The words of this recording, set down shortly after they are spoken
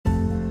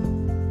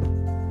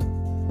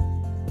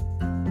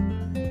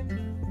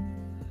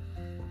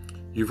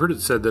You've heard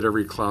it said that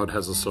every cloud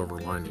has a silver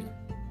lining.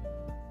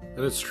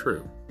 And it's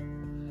true.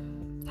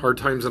 Hard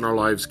times in our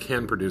lives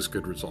can produce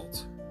good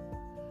results.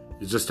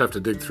 You just have to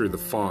dig through the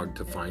fog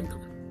to find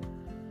them.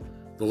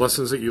 The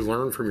lessons that you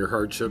learn from your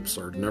hardships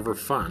are never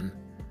fun,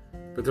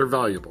 but they're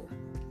valuable.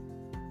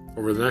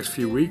 Over the next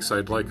few weeks,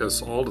 I'd like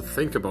us all to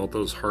think about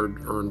those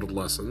hard-earned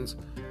lessons.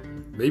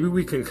 Maybe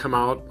we can come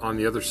out on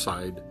the other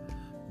side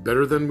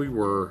better than we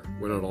were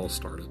when it all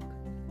started.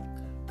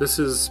 This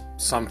is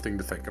something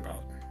to think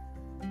about.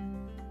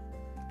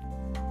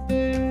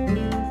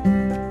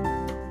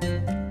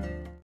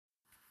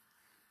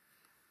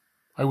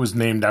 I was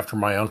named after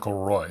my Uncle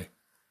Roy.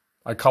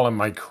 I call him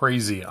my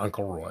crazy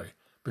Uncle Roy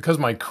because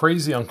my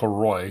crazy Uncle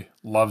Roy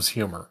loves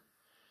humor.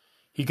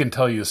 He can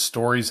tell you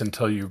stories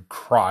until you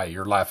cry,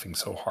 you're laughing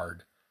so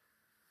hard.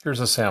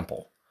 Here's a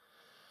sample.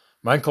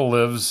 My uncle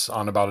lives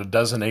on about a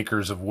dozen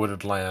acres of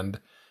wooded land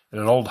in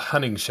an old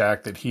hunting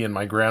shack that he and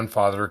my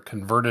grandfather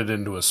converted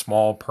into a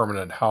small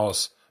permanent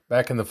house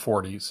back in the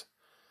 40s.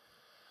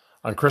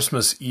 On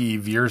Christmas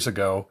Eve years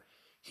ago,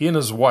 he and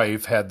his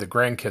wife had the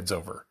grandkids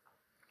over.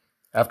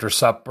 After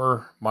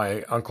supper,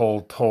 my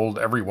uncle told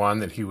everyone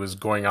that he was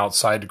going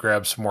outside to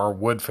grab some more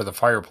wood for the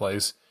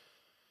fireplace.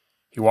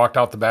 He walked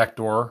out the back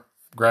door,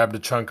 grabbed a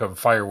chunk of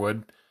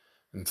firewood,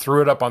 and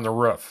threw it up on the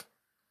roof.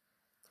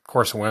 Of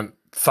course, it went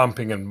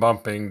thumping and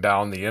bumping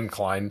down the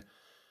incline.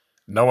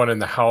 No one in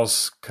the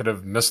house could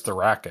have missed the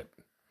racket.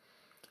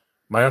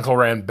 My uncle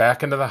ran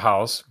back into the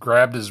house,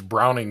 grabbed his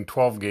Browning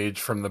 12-gauge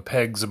from the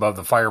pegs above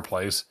the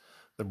fireplace.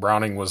 The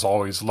Browning was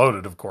always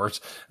loaded, of course,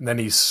 and then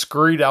he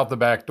scurried out the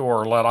back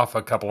door, let off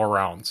a couple of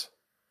rounds.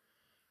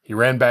 He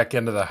ran back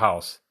into the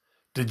house.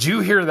 "Did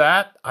you hear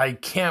that? I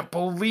can't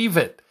believe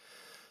it.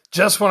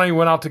 Just when I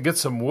went out to get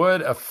some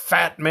wood, a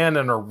fat man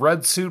in a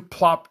red suit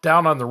plopped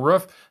down on the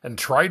roof and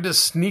tried to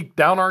sneak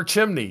down our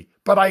chimney.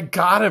 But I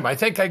got him. I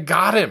think I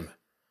got him."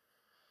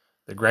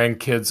 The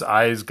grandkids'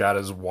 eyes got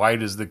as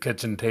wide as the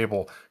kitchen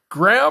table.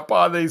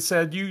 "Grandpa," they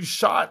said, "you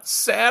shot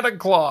Santa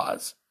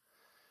Claus."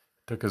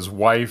 It took his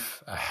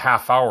wife a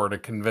half hour to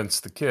convince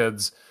the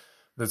kids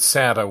that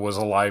Santa was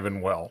alive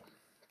and well.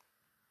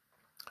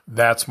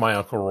 That's my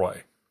Uncle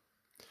Roy.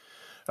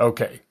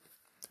 Okay,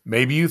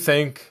 maybe you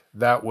think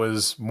that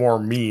was more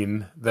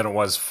mean than it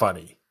was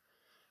funny,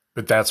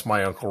 but that's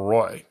my Uncle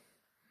Roy.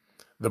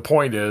 The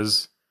point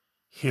is,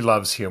 he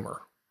loves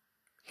humor.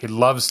 He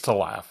loves to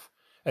laugh.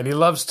 And he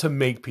loves to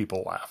make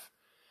people laugh.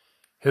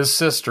 His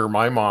sister,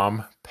 my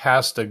mom,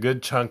 passed a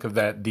good chunk of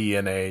that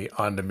DNA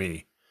onto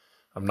me.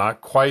 I'm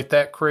not quite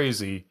that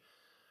crazy,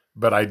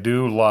 but I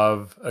do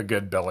love a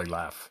good belly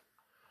laugh.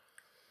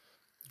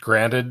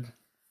 Granted,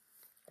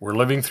 we're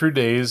living through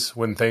days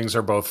when things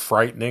are both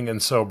frightening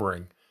and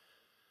sobering,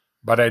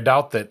 but I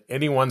doubt that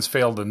anyone's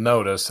failed to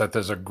notice that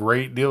there's a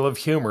great deal of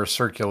humor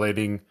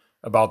circulating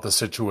about the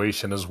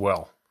situation as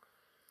well.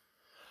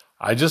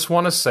 I just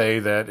want to say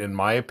that, in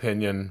my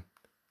opinion,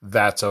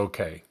 that's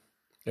okay.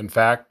 In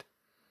fact,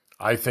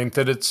 I think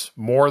that it's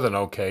more than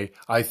okay.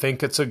 I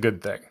think it's a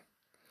good thing.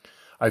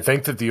 I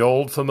think that the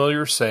old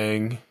familiar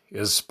saying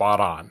is spot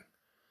on.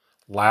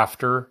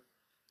 Laughter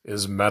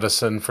is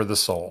medicine for the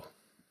soul.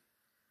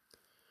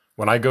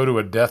 When I go to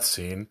a death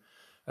scene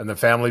and the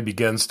family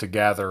begins to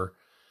gather,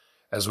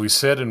 as we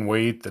sit and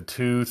wait the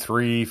 2,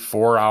 3,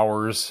 4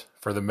 hours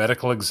for the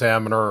medical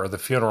examiner or the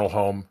funeral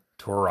home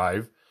to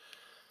arrive,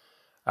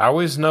 I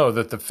always know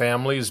that the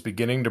family is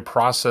beginning to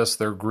process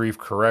their grief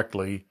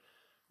correctly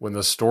when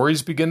the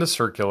stories begin to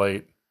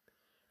circulate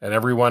and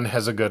everyone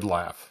has a good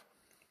laugh.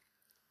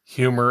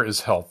 Humor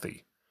is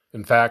healthy.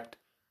 In fact,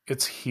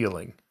 it's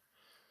healing.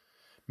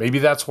 Maybe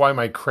that's why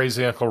my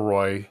crazy Uncle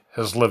Roy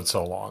has lived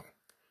so long.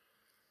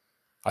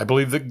 I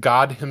believe that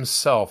God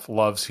himself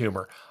loves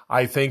humor.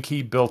 I think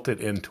he built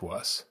it into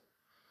us.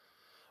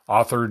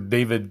 Author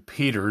David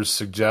Peters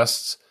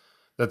suggests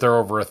that there are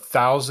over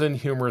 1,000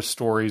 humorous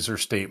stories or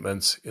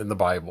statements in the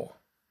Bible.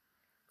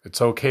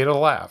 It's okay to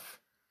laugh,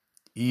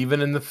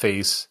 even in the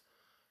face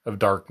of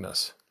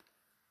darkness.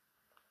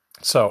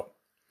 So,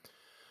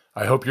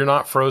 I hope you're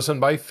not frozen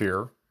by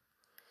fear.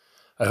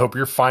 I hope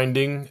you're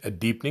finding a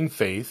deepening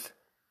faith.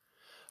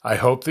 I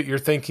hope that you're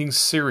thinking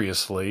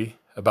seriously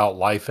about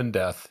life and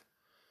death.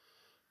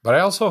 But I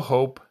also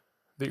hope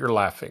that you're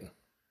laughing.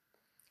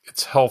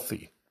 It's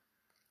healthy.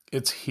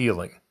 It's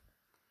healing.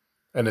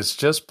 And it's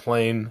just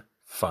plain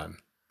fun.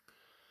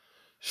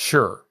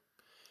 Sure,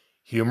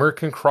 humor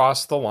can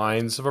cross the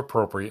lines of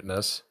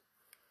appropriateness,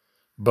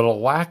 but a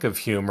lack of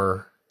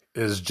humor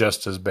is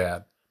just as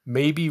bad,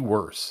 maybe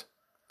worse.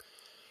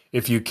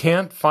 If you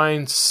can't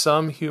find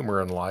some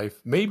humor in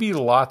life, maybe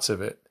lots of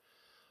it,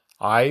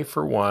 I,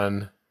 for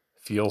one,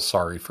 feel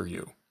sorry for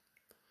you.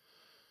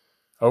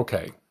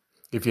 Okay,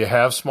 if you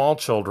have small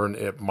children,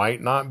 it might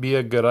not be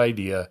a good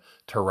idea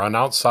to run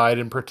outside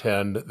and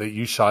pretend that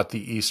you shot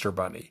the Easter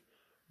Bunny,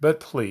 but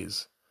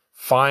please,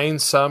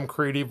 find some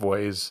creative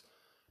ways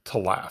to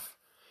laugh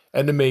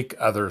and to make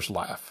others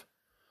laugh.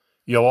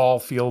 You'll all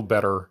feel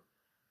better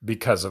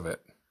because of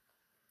it.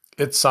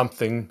 It's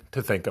something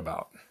to think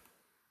about.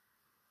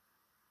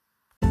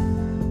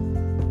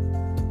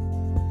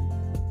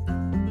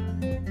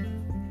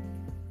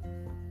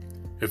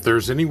 If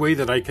there's any way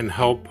that I can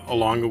help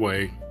along the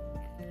way,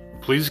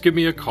 please give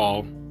me a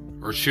call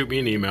or shoot me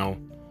an email.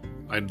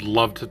 I'd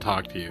love to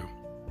talk to you.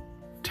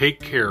 Take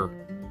care,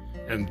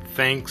 and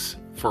thanks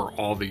for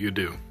all that you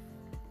do.